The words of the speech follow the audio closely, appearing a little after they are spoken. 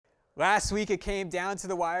Last week, it came down to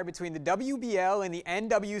the wire between the WBL and the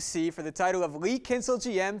NWC for the title of Lee Kinstle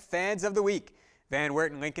GM Fans of the Week. Van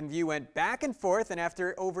Wert and Lincoln View went back and forth, and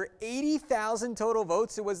after over 80,000 total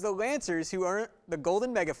votes, it was the Lancers who earned the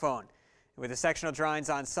golden megaphone. With the sectional drawings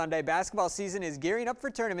on Sunday, basketball season is gearing up for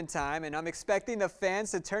tournament time, and I'm expecting the fans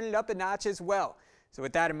to turn it up a notch as well. So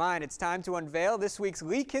with that in mind, it's time to unveil this week's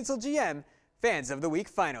Lee Kinstle GM Fans of the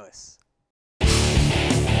Week finalists.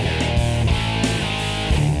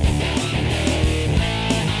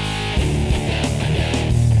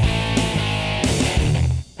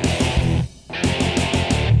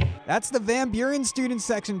 That's the Van Buren student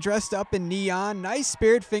section dressed up in neon. Nice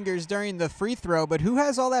spirit fingers during the free throw, but who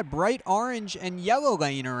has all that bright orange and yellow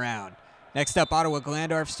laying around? Next up, Ottawa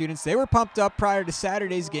Glandorf students. They were pumped up prior to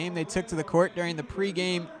Saturday's game. They took to the court during the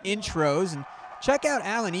pregame intros. And check out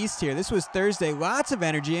Allen East here. This was Thursday. Lots of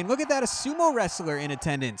energy, and look at that, a sumo wrestler in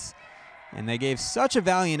attendance. And they gave such a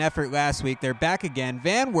valiant effort last week. They're back again.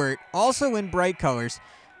 Van Wert, also in bright colors.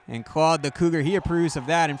 And Claude, the Cougar, he approves of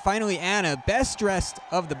that. And finally, Anna, best dressed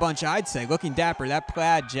of the bunch, I'd say. Looking dapper. That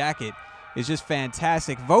plaid jacket is just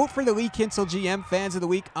fantastic. Vote for the Lee Kinstle GM Fans of the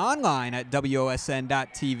Week online at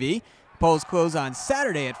WOSN.TV. Polls close on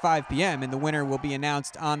Saturday at 5 p.m., and the winner will be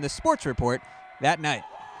announced on the Sports Report that night.